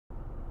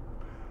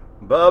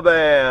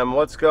Ba-bam,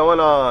 what's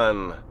going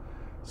on?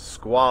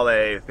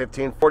 Squale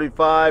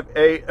 1545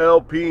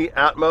 ALP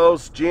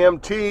Atmos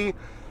GMT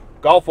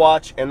golf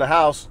watch in the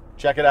house.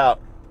 Check it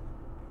out.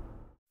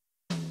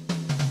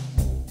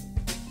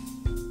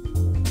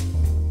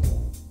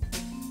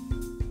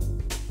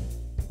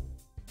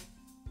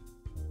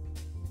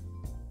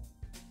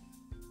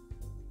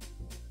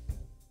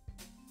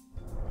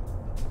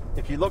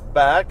 If you look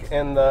back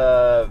in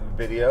the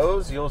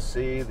videos, you'll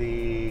see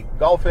the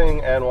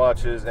golfing and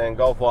watches and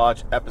golf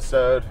watch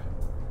episode.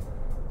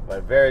 My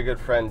very good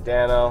friend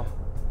Dano,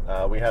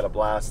 we had a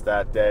blast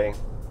that day,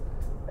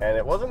 and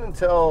it wasn't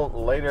until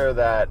later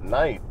that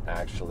night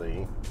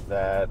actually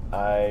that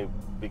I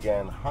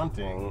began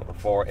hunting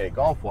for a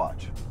golf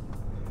watch.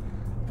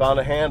 Found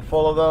a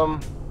handful of them,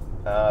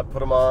 put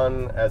them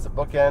on as a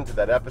bookend to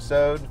that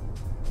episode,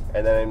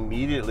 and then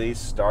immediately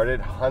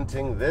started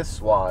hunting this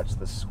watch,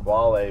 the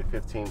Squale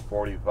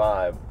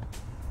 1545.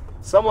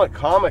 Somewhat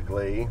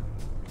comically,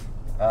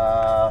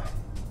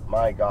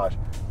 my gosh,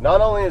 not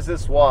only is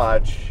this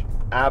watch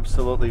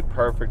absolutely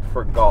perfect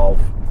for golf,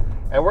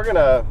 and we're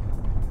gonna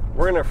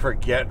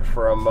forget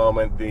for a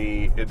moment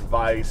the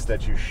advice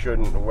that you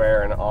shouldn't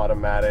wear an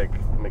automatic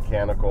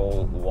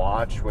mechanical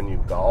watch when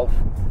you golf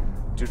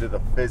due to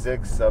the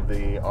physics of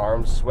the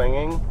arm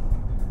swinging.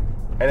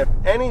 And if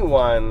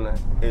anyone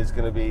is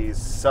going to be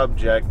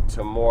subject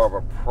to more of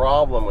a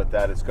problem with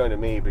that, it's going to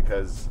be me,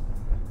 because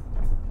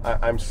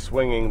I'm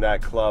swinging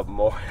that club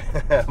more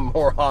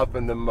more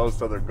often than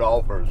most other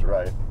golfers,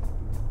 right?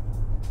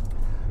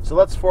 So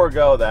let's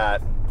forego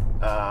that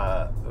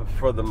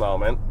for the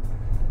moment.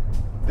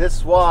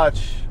 This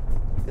watch,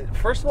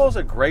 first of all, is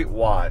a great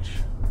watch,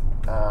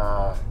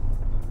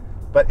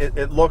 but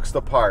it looks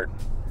the part.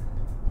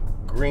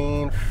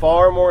 Green,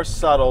 far more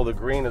subtle. The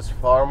green is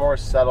far more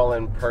subtle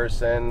in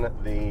person.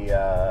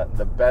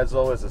 The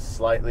bezel is a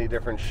slightly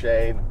different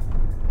shade,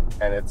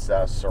 and it's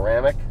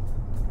ceramic,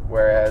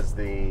 whereas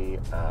the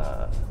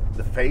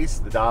face,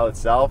 the dial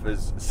itself,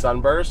 is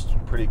sunburst,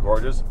 pretty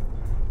gorgeous.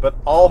 But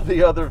all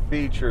the other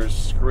features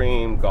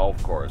scream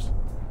golf course.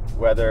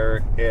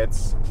 Whether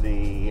it's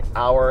the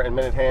hour and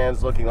minute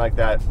hands looking like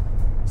that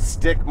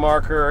stick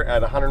marker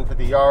at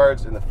 150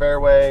 yards in the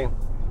fairway,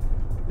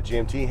 the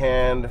GMT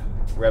hand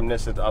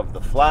reminiscent of the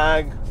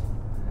flag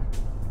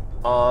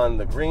on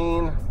the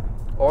green,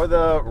 or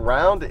the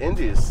round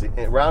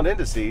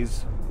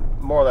indices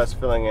more or less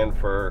filling in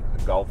for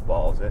golf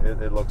balls.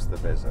 It looks the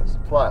business.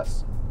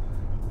 Plus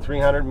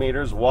 300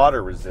 meters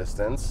water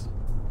resistance.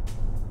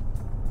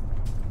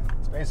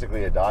 It's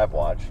basically a dive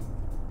watch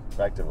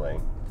effectively,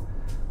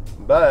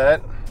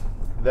 but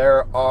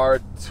there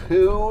are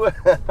two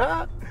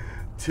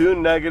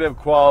negative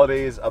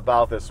qualities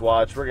about this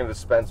watch. We're going to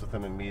dispense with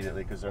them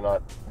immediately because they're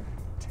not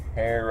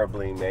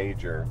terribly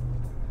major.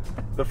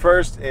 The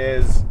first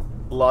is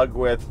lug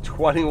width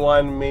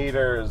 21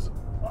 meters.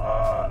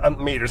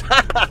 Meters.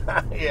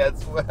 Yeah,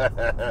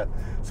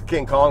 it's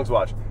King Kong's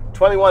watch.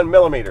 21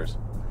 millimeters.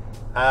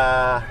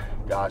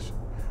 Gosh.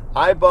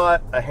 I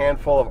bought a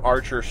handful of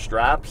Archer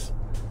straps.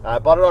 I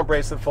bought it on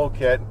bracelet full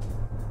kit,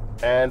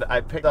 and I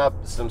picked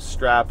up some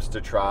straps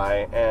to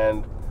try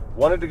and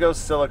wanted to go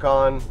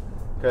silicone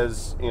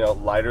because, you know,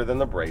 lighter than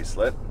the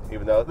bracelet.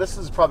 Even though this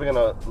is probably going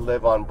to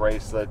live on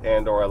bracelet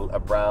and or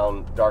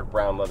a dark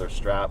brown leather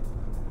strap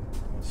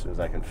as soon as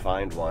I can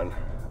find one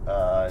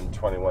in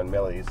 21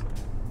 millis.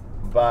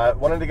 But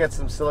wanted to get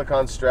some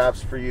silicone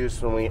straps for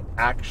use when we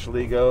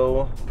actually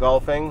go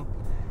golfing.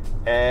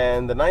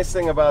 And the nice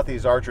thing about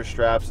these Archer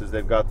straps is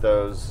they've got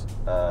those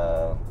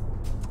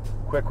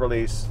quick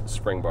release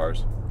spring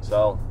bars.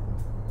 So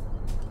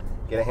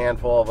get a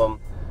handful of them.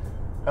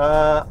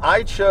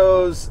 I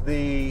chose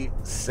the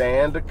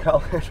sand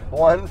colored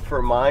one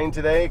for mine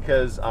today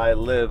because I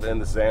live in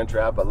the sand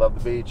trap. I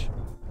love the beach.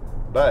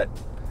 But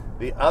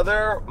the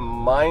other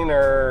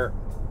minor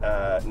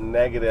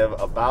negative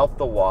about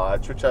the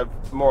watch, which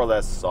I've more or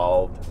less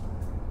solved,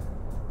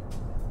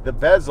 the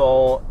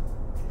bezel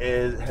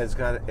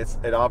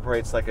it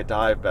operates like a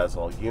dive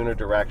bezel,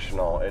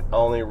 unidirectional. It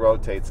only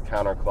rotates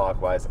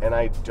counterclockwise, and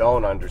I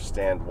don't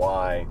understand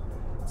why.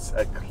 It's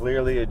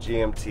clearly a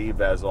GMT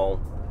bezel.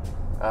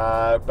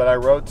 But I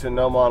wrote to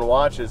Nomon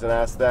Watches and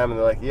asked them, and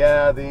they're like,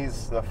 yeah, the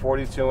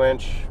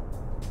 42-inch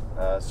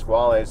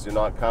Squales do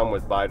not come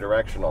with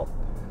bidirectional.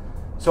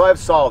 So I've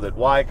solved it.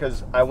 Why?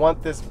 Because I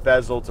want this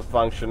bezel to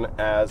function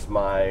as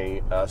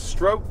my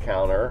stroke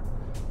counter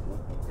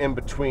in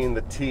between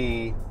the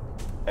tee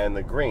and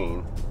the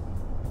green,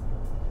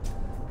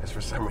 because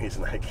for some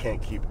reason I can't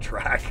keep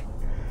track.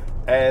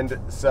 And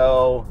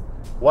so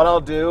what I'll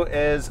do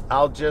is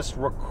I'll just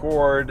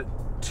record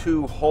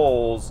 2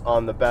 holes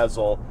on the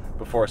bezel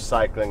before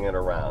cycling it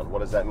around. What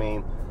does that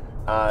mean?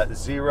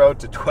 0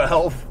 to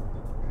 12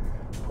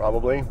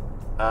 probably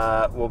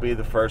will be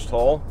the first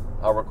hole.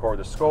 I'll record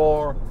the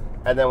score,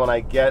 and then when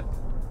I get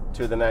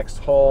to the next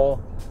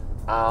hole,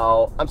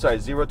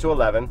 0 to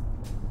 11,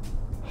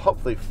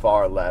 hopefully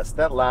far less.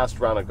 That last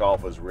round of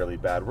golf was really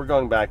bad. We're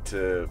going back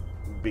to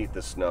beat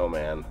the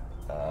snowman,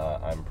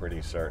 I'm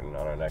pretty certain,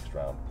 on our next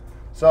round.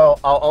 So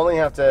I'll only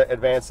have to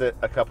advance it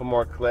a couple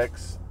more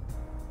clicks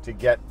to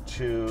get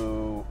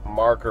to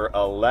marker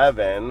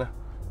 11,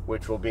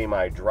 which will be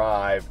my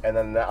drive, and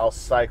then I'll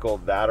cycle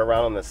that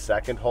around on the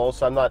second hole,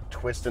 so I'm not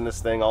twisting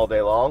this thing all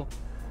day long.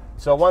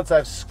 So once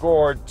I've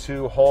scored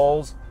 2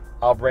 holes,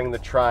 I'll bring the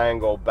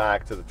triangle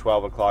back to the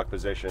 12 o'clock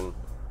position,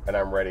 and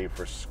I'm ready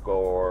for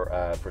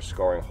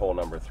scoring hole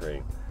number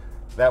 3.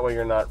 That way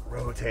you're not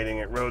rotating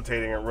it.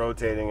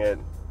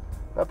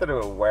 Not that it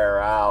would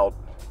wear out.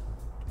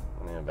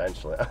 I mean,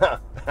 eventually.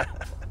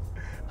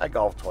 I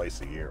golf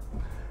twice a year.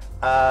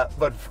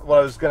 But what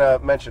I was going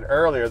to mention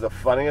earlier, the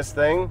funniest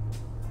thing,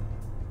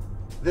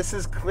 this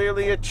is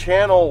clearly a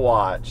channel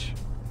watch.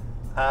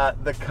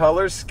 The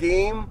color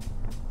scheme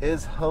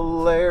is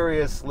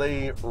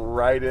hilariously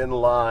right in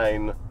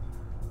line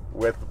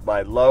with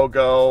my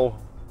logo.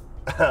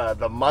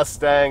 The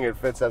Mustang, it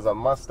fits as a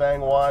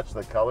Mustang watch,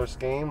 the color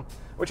scheme,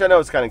 which I know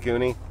is kind of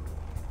goony,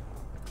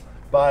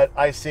 but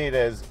I see it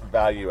as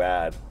value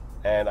add.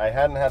 And I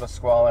hadn't had a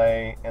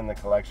Squale in the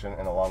collection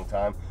in a long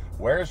time.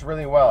 Wears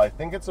really well. I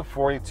think it's a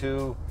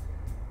 42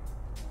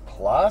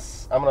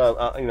 plus. I'm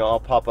gonna, I'll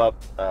pop up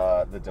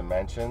the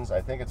dimensions. I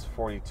think it's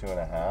 42 and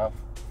a half.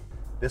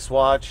 This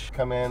watch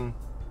come in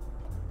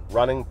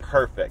running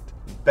perfect.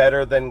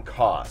 Better than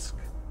Kosk.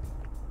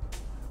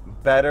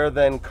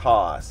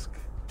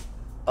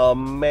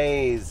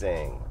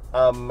 Amazing.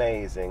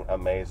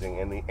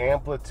 And the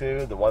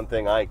amplitude, the one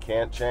thing I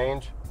can't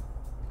change,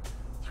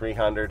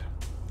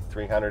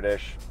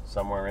 300-ish,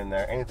 somewhere in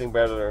there. Anything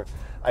better,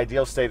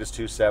 ideal state is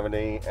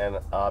 270 and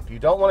up. You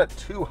don't want it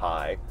too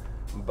high,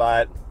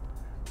 but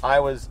I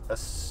was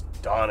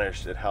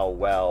astonished at how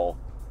well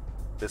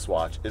this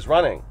watch is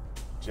running.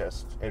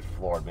 It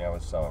floored me. I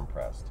was so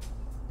impressed.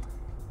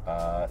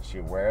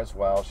 She wears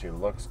well. She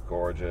looks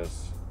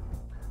gorgeous.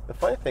 The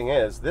funny thing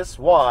is, this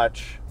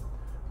watch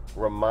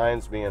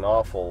reminds me an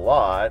awful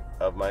lot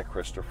of my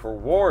Christopher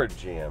Ward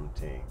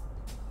GMT.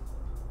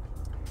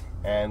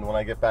 And when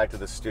I get back to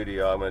the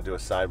studio, I'm going to do a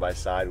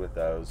side-by-side with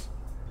those.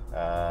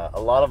 A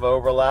lot of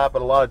overlap,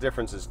 but a lot of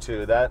differences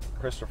too. That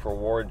Christopher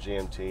Ward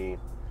GMT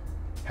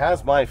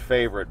has my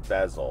favorite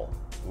bezel,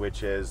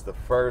 which is the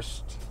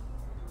first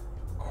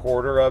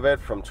quarter of it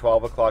from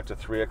 12 o'clock to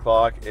 3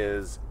 o'clock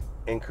is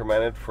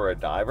incremented for a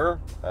diver,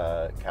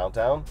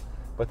 countdown,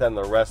 but then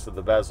the rest of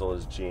the bezel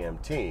is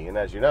GMT. And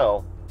as you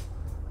know,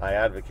 I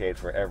advocate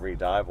for every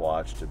dive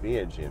watch to be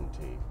a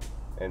GMT.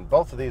 And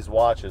both of these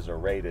watches are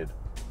rated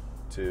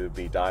to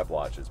be dive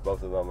watches.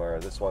 Both of them are,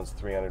 this one's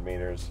 300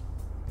 meters.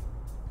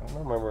 I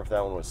don't remember if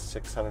that one was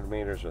 600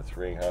 meters or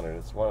 300.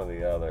 It's one or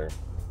the other.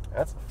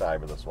 That's a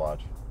fabulous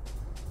watch.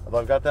 Although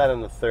I've got that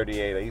in the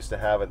 38. I used to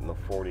have it in the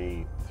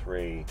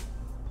 43.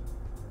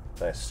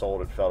 Then I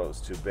sold it, felt it was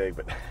too big,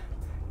 but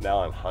now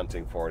I'm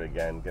hunting for it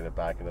again, get it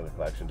back into the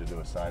collection to do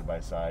a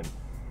side-by-side.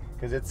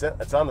 Because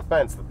it's on the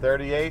fence. The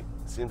 38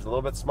 seems a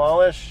little bit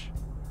smallish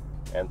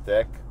and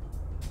thick,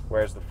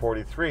 whereas the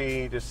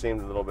 43 just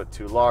seemed a little bit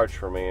too large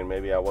for me, and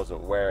maybe I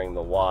wasn't wearing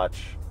the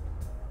watch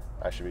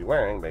I should be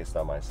wearing based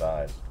on my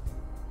size.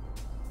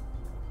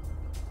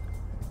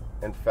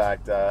 In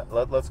fact,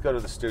 let's go to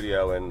the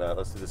studio and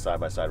let's do the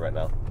side-by-side right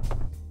now.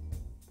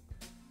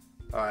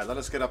 All right, let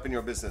us get up in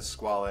your business,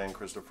 Squale and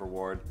Christopher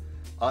Ward.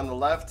 On the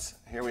left,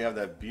 here we have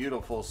that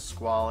beautiful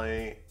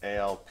Squale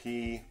ALP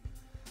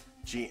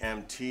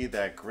GMT,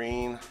 that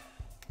green.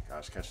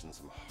 Gosh, catching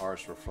some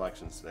harsh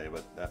reflections today,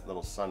 but that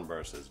little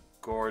sunburst is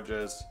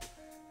gorgeous.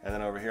 And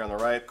then over here on the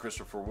right,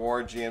 Christopher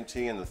Ward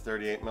GMT in the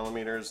 38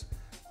 millimeters.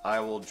 I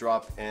will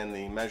drop in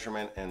the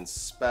measurement and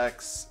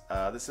specs.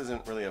 This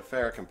isn't really a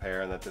fair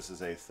compare in that this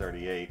is a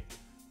 38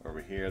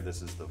 over here.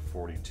 This is the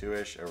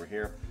 42-ish over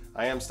here.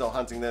 I am still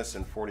hunting this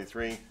in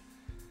 43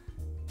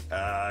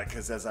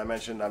 because, as I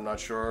mentioned, I'm not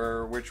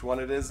sure which one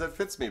it is that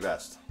fits me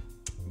best.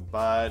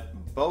 But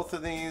both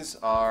of these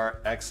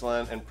are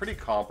excellent and pretty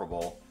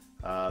comparable.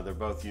 They're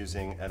both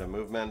using ETA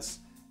movements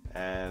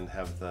and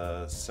have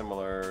the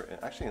similar,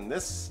 actually in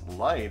this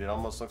light, it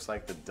almost looks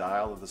like the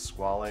dial of the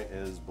Squale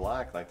is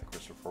black like the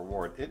Christopher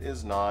Ward. It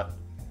is not.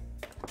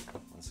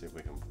 Let's see if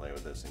we can play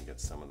with this and get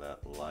some of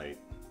that light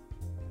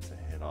to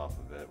hit off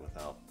of it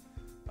without,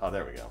 oh,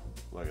 there we go.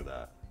 Look at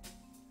that.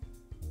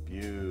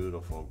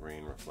 Beautiful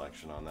green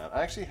reflection on that.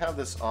 I actually have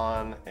this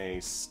on a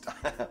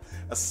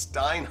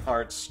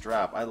Steinhardt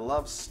strap. I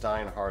love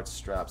Steinhardt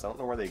straps. I don't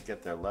know where they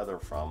get their leather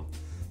from,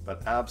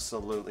 but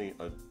absolutely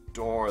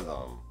adore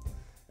them.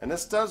 And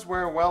this does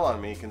wear well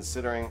on me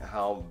considering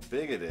how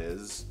big it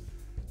is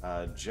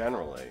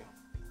generally.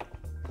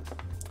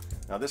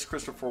 Now this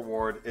Christopher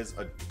Ward is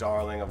a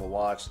darling of a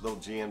watch, little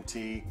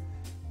GMT.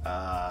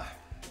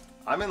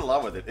 I'm in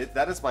love with it.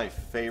 That is my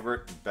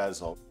favorite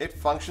bezel. It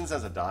functions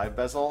as a dive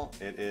bezel.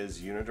 It is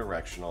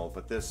unidirectional,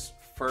 but this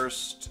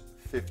first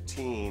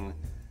 15,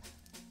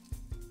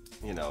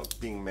 you know,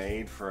 being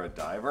made for a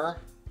diver,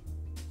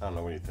 I don't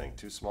know, what do you think?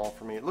 Too small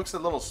for me? It looks a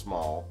little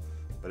small,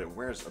 but it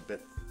wears a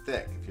bit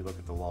thick if you look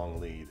at the long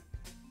lead.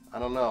 I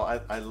don't know.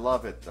 I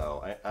love it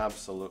though. I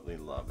absolutely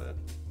love it.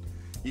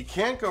 You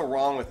can't go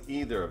wrong with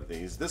either of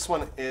these. This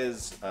one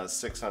is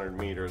 600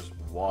 meters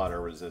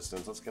water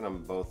resistance. Let's get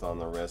them both on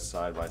the wrist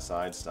side by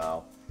side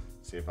style.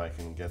 See if I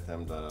can get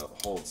them to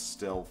hold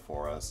still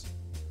for us.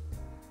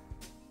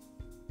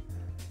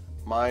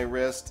 My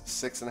wrist,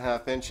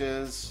 6.5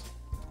 inches.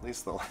 At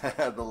least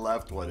the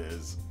left one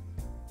is.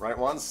 Right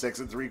one,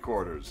 6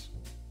 3/4.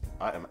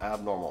 I am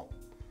abnormal.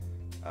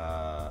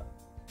 Yeah,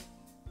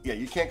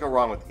 you can't go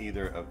wrong with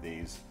either of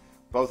these.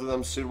 Both of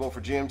them suitable for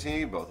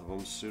GMT, both of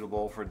them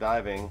suitable for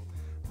diving.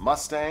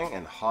 Mustang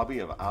and Hobby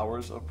of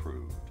Hours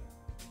approved.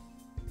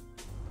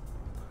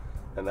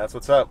 And that's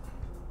what's up.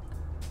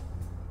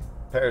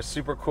 Pair of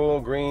super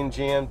cool green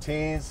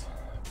GMTs,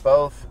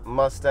 both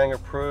Mustang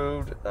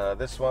approved.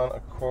 This one,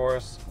 of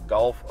course,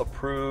 Golf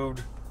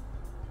approved.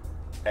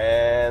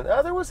 And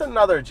there was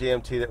another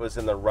GMT that was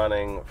in the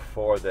running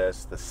for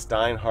this, the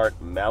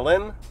Steinhardt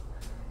Melon.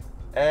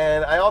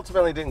 And I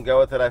ultimately didn't go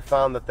with it. I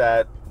found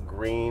that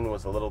green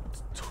was a little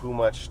too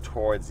much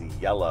towards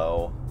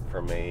yellow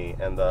for me,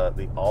 and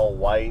the all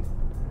white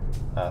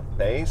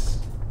face,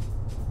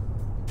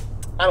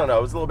 I don't know,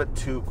 it was a little bit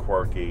too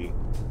quirky.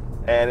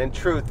 And in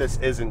truth, this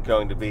isn't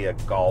going to be a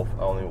golf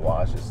only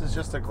watch. This is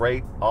just a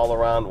great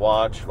all-around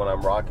watch when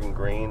I'm rocking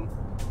green.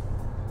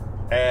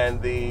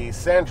 And the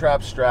sand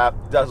trap strap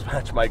does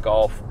match my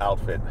golf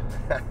outfit.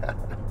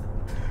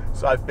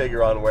 So I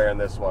figure on wearing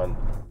this one.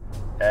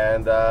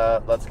 And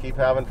let's keep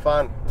having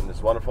fun in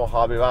this wonderful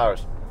hobby of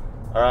ours.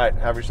 All right,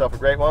 have yourself a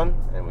great one,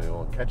 and we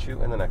will catch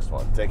you in the next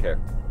one. Take care.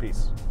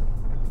 Peace.